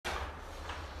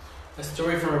a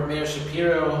story from Rabbi Meir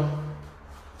Shapiro.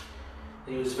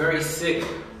 He was very sick,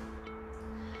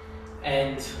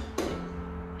 and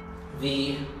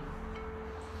the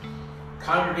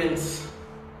congregants,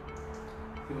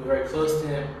 people very close to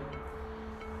him,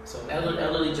 so an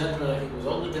elderly gentleman, I think was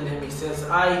older than him, he says,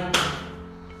 I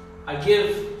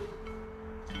give,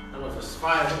 I don't know if it's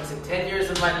 5, I think it's 10 years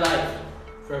of my life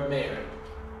for Rabbi Meir.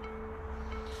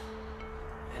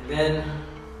 And then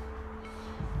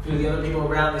a few of the other people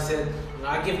around, they said,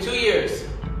 I give 2 years.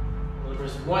 Another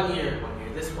person, 1 year,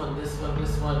 this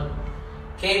one.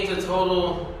 Came to a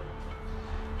total,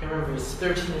 I can't remember if it was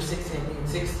 13 or 16, I think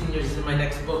 16 years is in my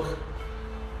next book.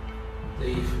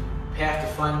 The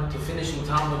path to finishing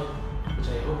Talmud, which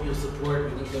I hope you'll support.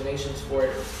 We need donations for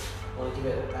it. I want to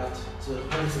give it out to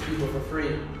hundreds of people for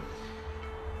free.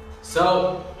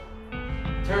 So,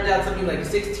 turned out something like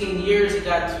 16 years. He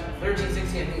got 13,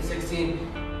 16, I think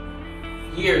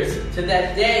 16 years. To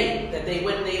that day that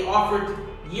when they offered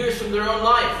years from their own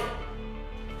life.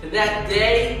 To that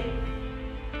day,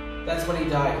 that's when he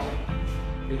died.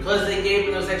 Because they gave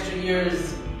him those extra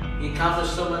years, he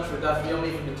accomplished so much for Daf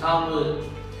Yomi, for the Talmud,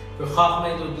 for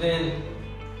Chachmei Lublin,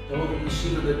 the whole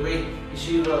yeshiva, the great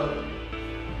yeshiva,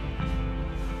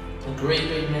 a great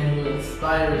man who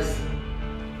inspires,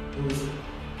 who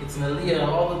gets an aliyah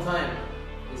all the time.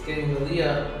 He's getting an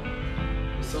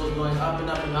aliyah. His soul's going up and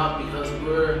up and up because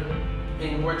we're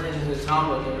paying more attention to the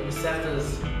Talmud. The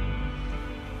Masechtas,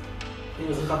 it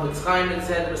was a Chafetz Chaim that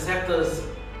said the Masechtas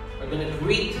are going to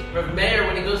greet Rabbi Meir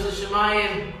when he goes to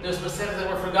Shemayim. There's Masechtas that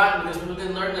were forgotten because people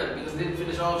didn't learn them, because they didn't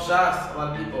finish all of Shas, a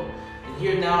lot of people. And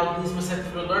here now, these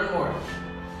Masechtas will learn more.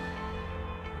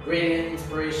 Great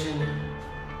inspiration.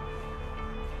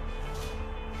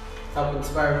 Helped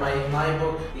inspire my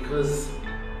book, because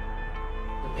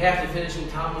the path to finishing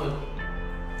Talmud,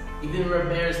 even in Rabbi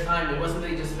Meir's time, it wasn't that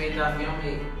he just made Daf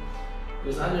Yomi. It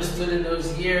was understood in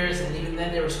those years, and even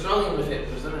then they were struggling with it.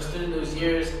 It was understood in those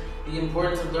years the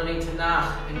importance of learning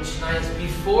Tanakh and Mishnayos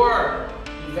before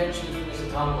you eventually finish the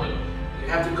Talmud. You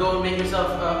have to go and make yourself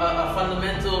a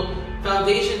fundamental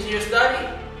foundation to your study.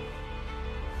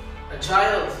 A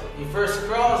child, he first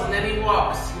crawls and then he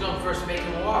walks. You don't first make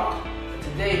him walk. But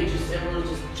today, everyone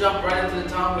just jump right into the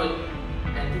Talmud,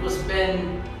 and people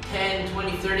spend 10,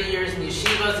 20, 30 years in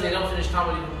yeshivas and they don't finish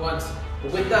Talmud even once.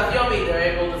 But with Daf Yomi,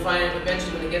 they're able to find,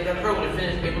 eventually when they get that program,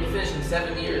 they're able to finish in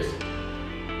 7 years.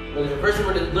 But if a person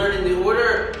were to learn in the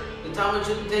order, the Talmud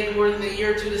shouldn't take more than a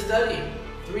year or 2 to study.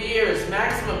 3 years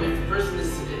maximum if the person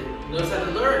knows how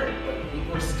to learn. But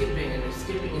people are skipping and they're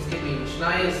skipping and skipping.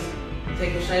 Mishnayos, you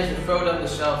take Mishnayos and throw it on the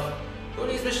shelf. Who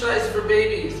needs Mishnayos for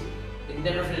babies? They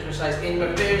never finish Mishnayos. In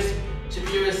Meir's,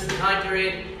 Shapiro's time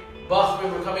period,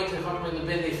 Bachrim were coming to Chachmei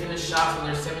Lublin, they finished Shas when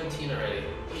they're 17 already.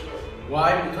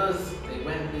 Why? Because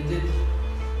they did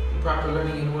the proper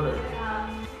learning in order.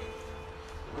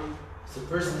 So the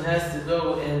person has to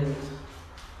go and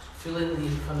fill in the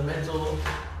fundamental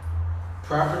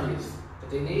properties that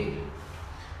they need.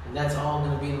 And that's all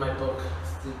going to be in my book.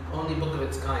 It's the only book of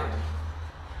its kind.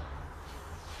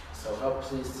 So help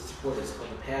please to support it. It's called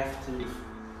The Path to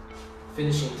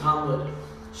Finishing Talmud,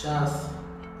 Shas,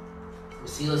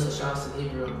 Mesilas HaShas in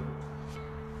Hebrew.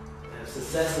 Have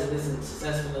success in this and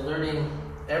success in the learning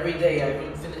every day. I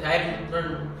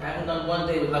haven't done one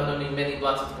day without learning many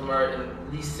blocks of Gemara in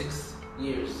at least 6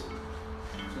 years.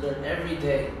 To learn every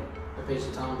day a page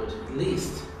of Talmud, at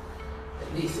least.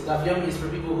 The Daf Yomi is for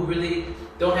people who really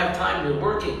don't have time, they're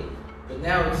working. But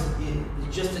now it's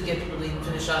just to get people to even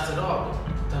finish Shas at all.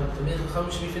 The Chacham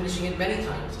should be finishing it many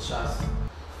times, the Shas.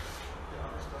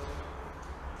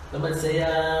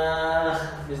 L'matzeach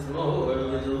mizmor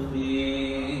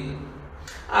l'dufi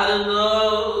Adonu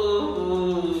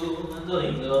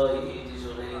Adonai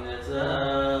Tishorei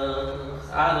Netzach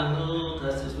Adonu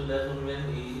Tasis B'lechu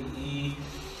Meni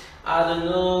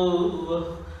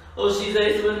Adonu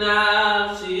Oshizei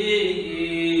Z'Nafshi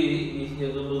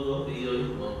Yadu B'Robi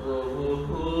Yoyim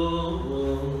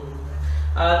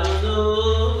Adonu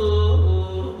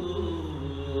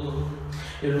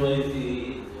Yeroi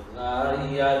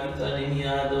Yavitanin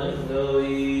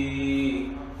Adonai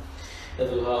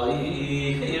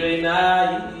Elohai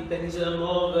Ireinai Ben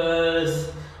Shamovas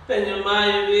Ben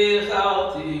Yomai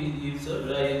Vichalti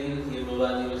Yivtzorei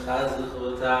Yimovani Chazlich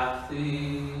V'tachti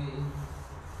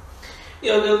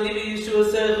Yodel Libi Yishu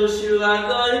Sechu Shiru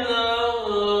Adonai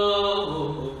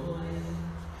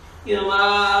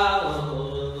Yomai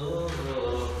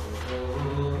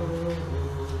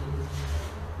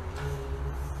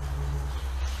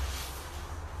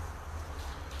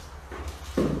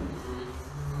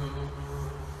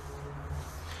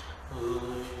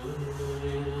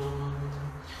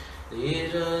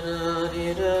Di da da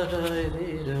di da da